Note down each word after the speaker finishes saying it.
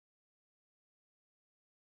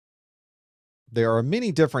There are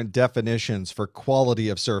many different definitions for quality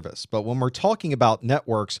of service, but when we're talking about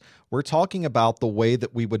networks, we're talking about the way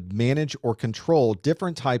that we would manage or control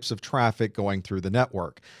different types of traffic going through the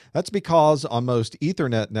network. That's because on most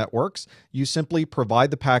Ethernet networks, you simply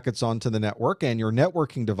provide the packets onto the network and your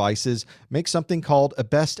networking devices make something called a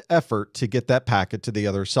best effort to get that packet to the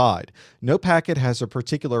other side. No packet has a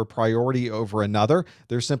particular priority over another.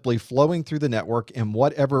 They're simply flowing through the network in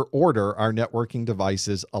whatever order our networking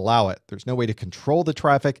devices allow it. There's no way to control the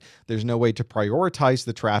traffic. There's no way to prioritize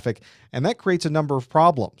the traffic. And that creates a number of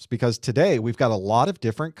problems because today we've got a lot of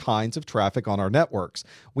different kinds of traffic on our networks.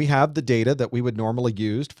 We have the data that we would normally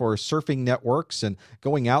use for surfing networks and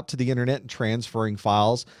going out to the internet and transferring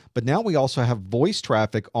files. But now we also have voice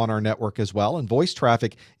traffic on our network as well. And voice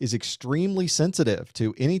traffic is extremely sensitive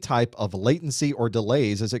to any type of latency or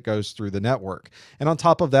delays as it goes through the network. And on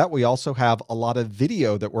top of that, we also have a lot of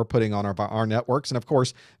video that we're putting on our networks. And of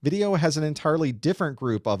course, video has an entirely different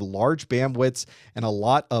group of large bandwidths and a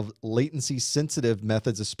lot of latency sensitive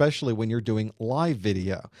methods, especially when you're doing live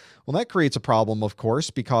video. Well, that creates a problem, of course,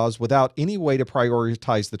 because without any way to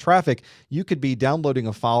prioritize the traffic, you could be downloading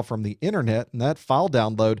a file from the internet, and that file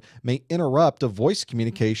download may interrupt a voice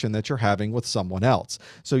communication that you're having with someone else.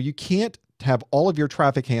 So you can't have all of your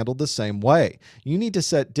traffic handled the same way. You need to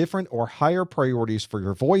set different or higher priorities for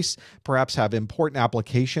your voice, perhaps have important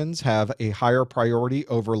applications have a higher priority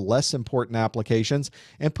over less important applications,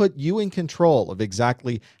 and put you in control of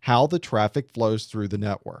exactly how the traffic flows through the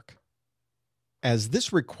network. As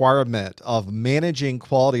this requirement of managing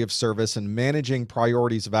quality of service and managing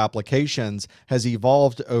priorities of applications has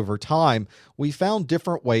evolved over time, we found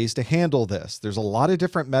different ways to handle this. There's a lot of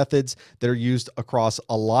different methods that are used across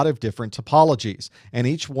a lot of different topologies, and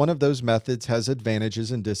each one of those methods has advantages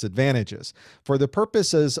and disadvantages. For the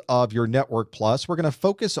purposes of your Network Plus, we're going to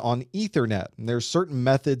focus on Ethernet, and there's certain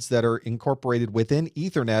methods that are incorporated within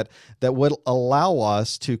Ethernet that will allow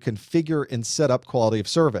us to configure and set up quality of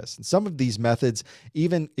service. And some of these methods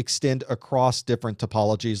even extend across different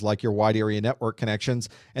topologies like your wide area network connections.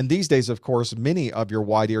 And these days, of course, many of your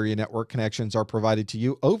wide area network connections are provided to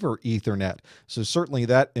you over Ethernet. So certainly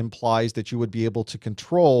that implies that you would be able to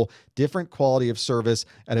control different quality of service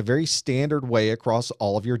at a very standard way across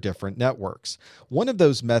all of your different networks. One of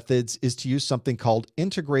those methods is to use something called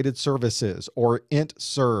integrated services, or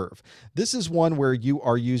INT-serve. This is one where you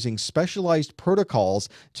are using specialized protocols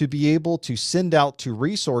to be able to send out to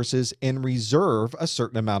resources and reserve a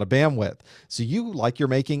certain amount of bandwidth. So like you're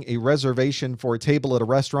making a reservation for a table at a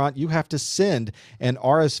restaurant, you have to send an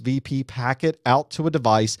RSVP packet out to a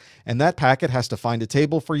device, and that packet has to find a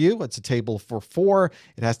table for you. It's a table for 4.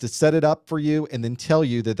 It has to set it up for you and then tell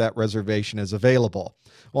you that that reservation is available.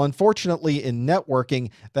 Well, unfortunately, in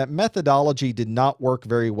networking, that methodology did not work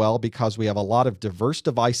very well because we have a lot of diverse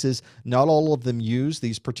devices. Not all of them use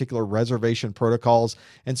these particular reservation protocols,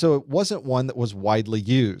 and so it wasn't one that was widely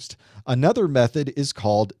used. Another method is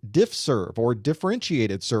called diff-serve, or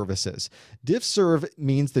differentiated services. Diff-serve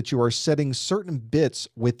means that you are setting certain bits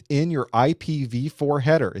within your IPv4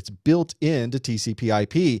 header. It's built into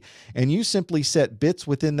TCP/IP, and you simply set bits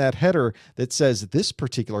within that header that says this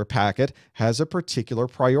particular packet has a particular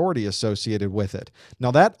priority associated with it. Now,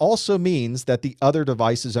 that also means that the other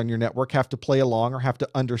devices on your network have to play along or have to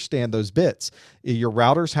understand those bits. Your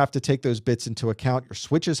routers have to take those bits into account. Your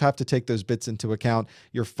switches have to take those bits into account.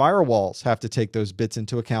 Your firewalls have to take those bits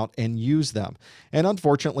into account and use them. And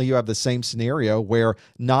unfortunately, you have the same scenario where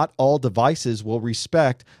not all devices will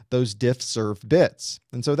respect those diff-serve bits.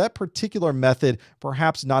 And so that particular method,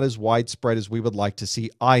 perhaps not as widespread as we would like to see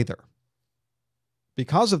either.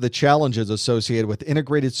 Because of the challenges associated with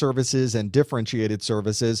integrated services and differentiated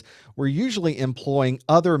services, we're usually employing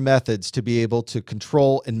other methods to be able to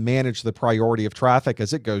control and manage the priority of traffic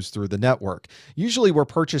as it goes through the network. Usually we're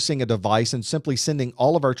purchasing a device and simply sending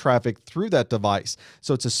all of our traffic through that device.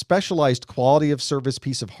 So it's a specialized quality of service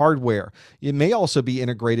piece of hardware. It may also be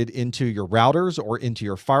integrated into your routers or into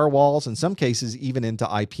your firewalls, in some cases even into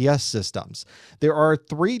IPS systems. There are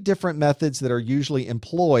 3 different methods that are usually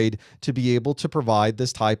employed to be able to provide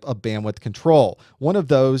this type of bandwidth control. One of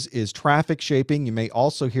those is traffic shaping. You may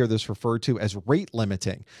also hear this referred to as rate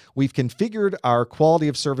limiting. We've configured our quality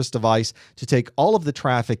of service device to take all of the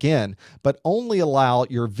traffic in, but only allow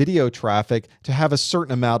your video traffic to have a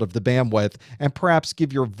certain amount of the bandwidth, and perhaps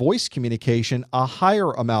give your voice communication a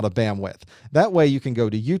higher amount of bandwidth. That way you can go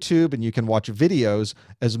to YouTube and you can watch videos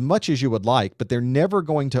as much as you would like, but they're never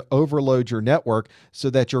going to overload your network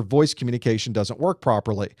so that your voice communication doesn't work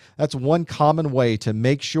properly. That's one common way to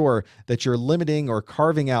make sure that you're limiting or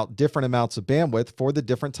carving out different amounts of bandwidth for the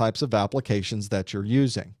different types of applications that you're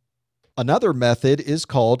using. Another method is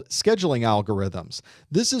called scheduling algorithms.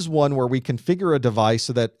 This is one where we configure a device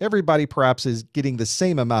so that everybody perhaps is getting the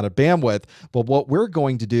same amount of bandwidth, but what we're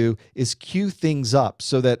going to do is queue things up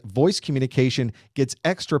so that voice communication gets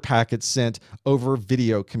extra packets sent over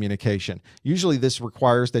video communication. Usually this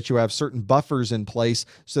requires that you have certain buffers in place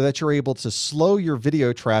so that you're able to slow your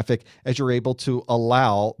video traffic as you're able to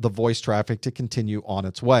allow the voice traffic to continue on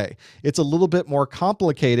its way. It's a little bit more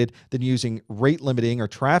complicated than using rate limiting or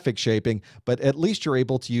traffic shaping, but at least you're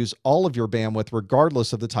able to use all of your bandwidth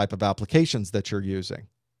regardless of the type of applications that you're using.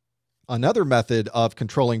 Another method of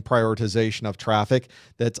controlling prioritization of traffic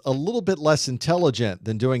that's a little bit less intelligent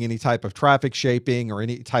than doing any type of traffic shaping or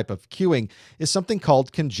any type of queuing is something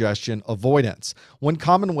called congestion avoidance. One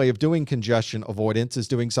common way of doing congestion avoidance is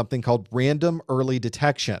doing something called random early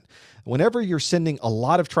detection. Whenever you're sending a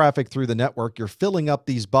lot of traffic through the network, you're filling up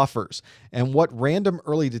these buffers. And what random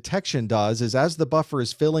early detection does is as the buffer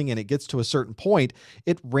is filling and it gets to a certain point,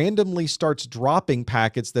 it randomly starts dropping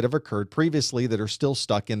packets that have occurred previously that are still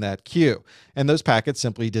stuck in that queue. And those packets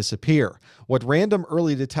simply disappear. What random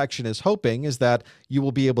early detection is hoping is that you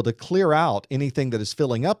will be able to clear out anything that is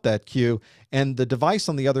filling up that queue, and the device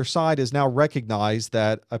on the other side has now recognized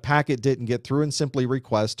that a packet didn't get through and simply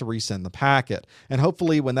requests to resend the packet. And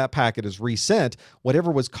hopefully when that packet is resent,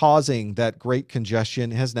 whatever was causing that great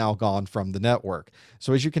congestion has now gone from the network.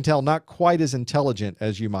 So as you can tell, not quite as intelligent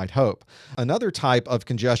as you might hope. Another type of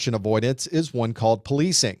congestion avoidance is one called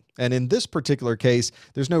policing. And in this particular case,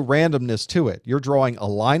 there's no randomness to it. You're drawing a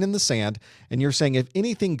line in the sand and you're saying if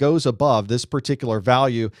anything goes above this particular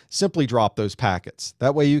value, simply drop those packets.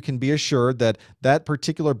 That way you can be assured that that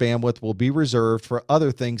particular bandwidth will be reserved for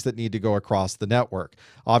other things that need to go across the network.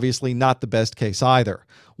 Obviously not the best case either.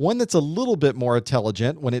 One that's a little bit more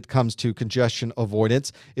intelligent when it comes to congestion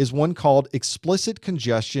avoidance is one called explicit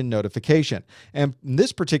congestion notification. And in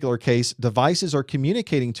this particular case, devices are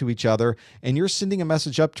communicating to each other and you're sending a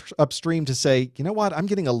message upstream to say, you know what, I'm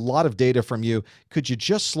getting a lot of data from you. Could you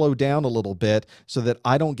just slow down a little bit so that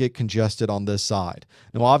I don't get congested on this side?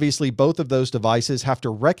 Now, obviously, both of those devices have to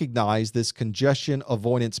recognize this congestion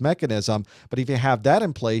avoidance mechanism, but if you have that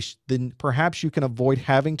in place, then perhaps you can avoid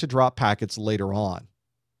having to drop packets later on.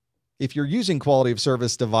 If you're using quality of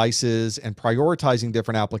service devices and prioritizing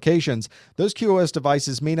different applications, those QoS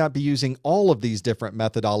devices may not be using all of these different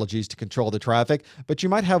methodologies to control the traffic, but you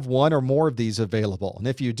might have one or more of these available. And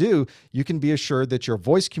if you do, you can be assured that your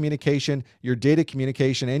voice communication, your data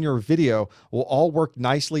communication, and your video will all work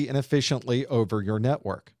nicely and efficiently over your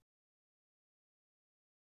network.